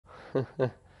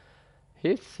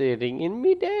He's sitting in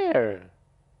midair.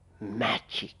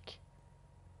 Magic.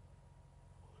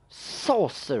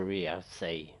 Sorcery, I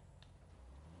say.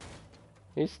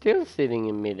 He's still sitting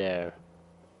in midair.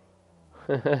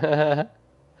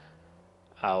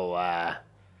 Oh,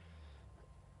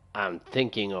 I'm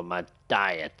thinking of my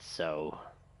diet, so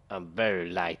I'm very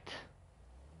light.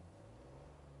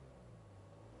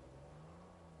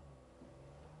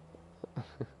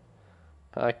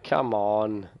 Come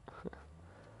on.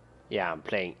 Yeah, I'm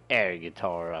playing air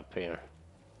guitar up here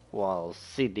while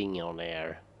sitting on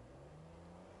air.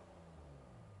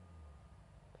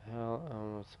 How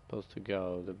am I supposed to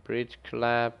go? The bridge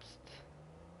collapsed.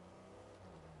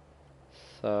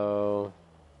 So...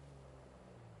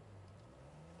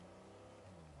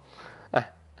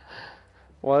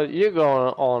 well, you go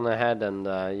on ahead and,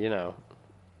 you know.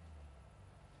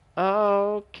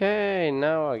 Okay,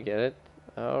 now I get it.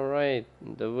 Alright,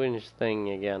 the winch thing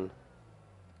again.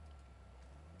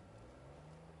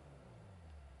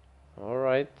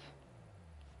 Alright.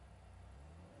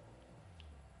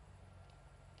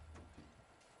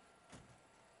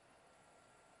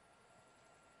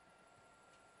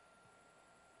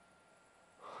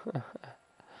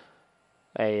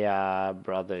 Hey,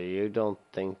 brother, you don't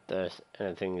think there's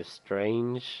anything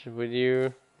strange with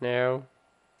you now?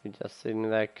 You're just sitting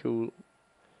there cool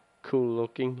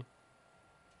looking.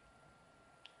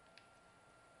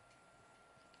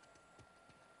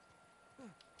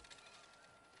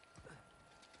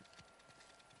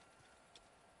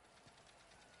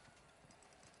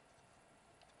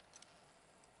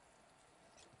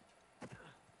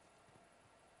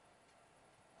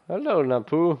 Hello,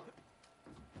 Napu.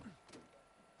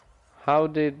 How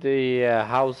did the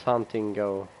house hunting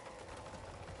go?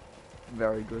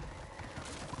 Very good.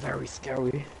 Very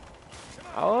scary.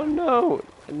 Oh no!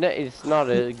 It's not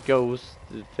a ghost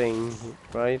thing,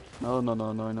 right?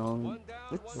 No.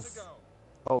 It's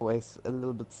always a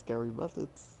little bit scary, but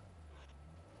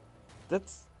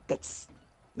that's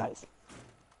nice.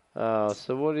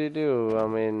 So what do? I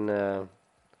mean,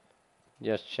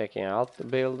 just checking out the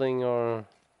building, or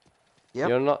Yep,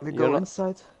 you're not? we go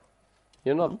inside.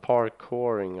 You're not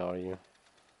parkouring, are you?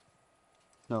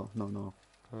 No.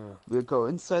 We go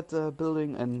inside the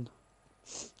building and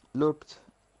looked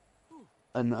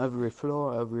on every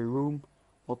floor, every room,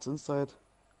 what's inside.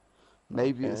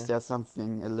 Maybe Okay. is there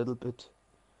something a little bit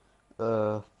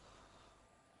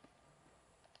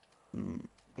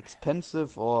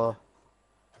expensive, or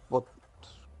what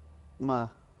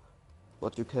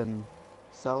you can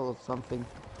sell or something.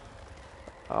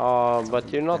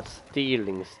 But you're not Like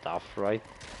stealing stuff, right?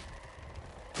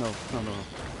 No.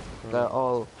 They're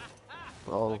all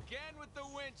What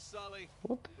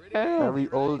the hell? very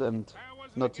old and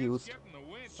not used.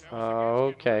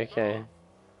 Okay.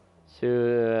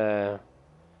 So,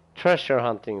 treasure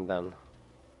hunting then.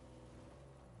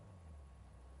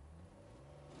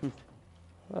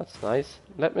 That's nice.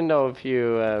 Let me know if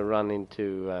you run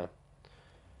into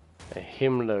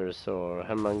Himmler's or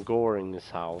Hermann Göring's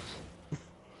house.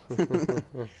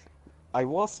 I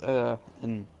was at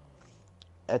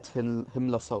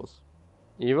Himmler's house.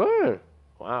 You were?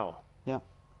 Wow. Yeah,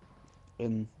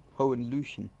 in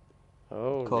Hohenlychen.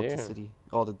 Oh Called dear. the city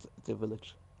or the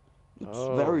village. It's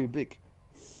Oh. very big.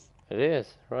 It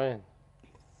is, right.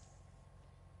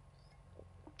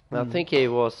 I think he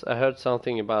was, I heard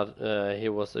something about he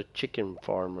was a chicken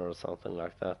farmer or something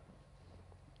like that.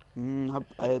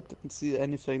 I didn't see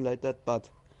anything like that, but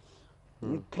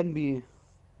it can be,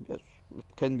 yes,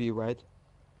 it can be right.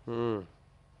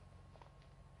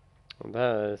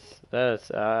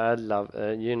 That's I love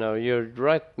you know, you're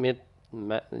right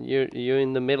you're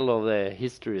in the middle of the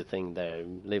history thing there,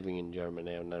 living in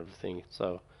Germany and everything,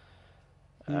 so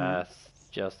that's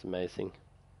just amazing.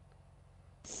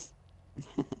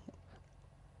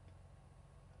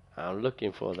 I'm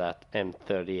looking for that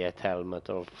M38 helmet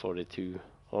or 42,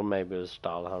 or maybe a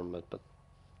Stahl helmet, but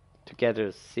to get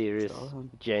a serious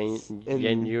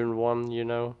genuine one, you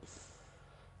know,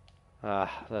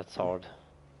 that's hard,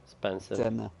 expensive.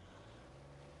 Then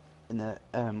in a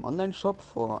online shop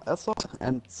for airsoft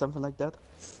and something like that,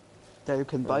 there you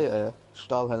can buy a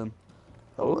Stahlhelm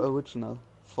original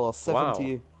for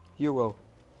 70 euro.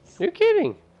 You're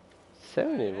kidding?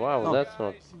 70? Wow, No. that's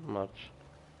not much.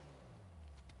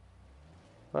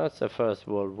 That's a First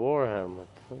World War helmet.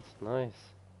 That's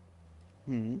nice.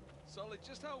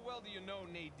 Just how well do you know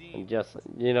Nadine? And just,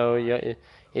 you know,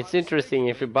 it's interesting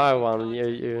if you buy one,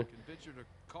 you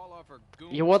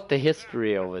want the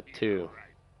history of it too.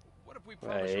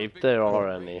 If there are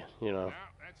any, you know.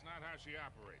 That's not how she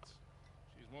operates.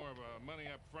 She's more of a money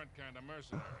up front kind of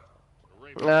mercenary. The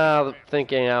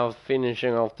Thinking of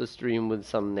finishing off the stream with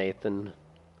some Nathan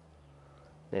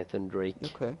Drake.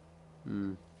 Okay.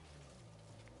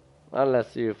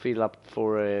 Unless you feel up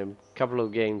for a couple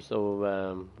of games of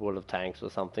World of Tanks or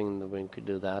something, then we could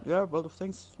do that. Yeah, World of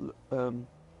Tanks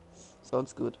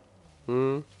sounds good.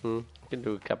 We can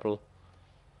do a couple.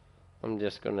 I'm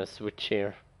just gonna switch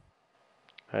here.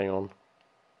 Hang on.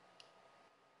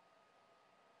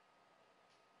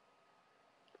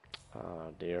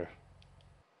 Oh dear.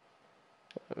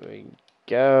 There we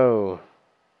go.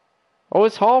 Oh,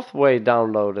 it's halfway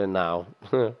downloaded now.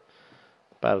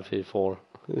 Battlefield 4.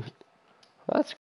 That's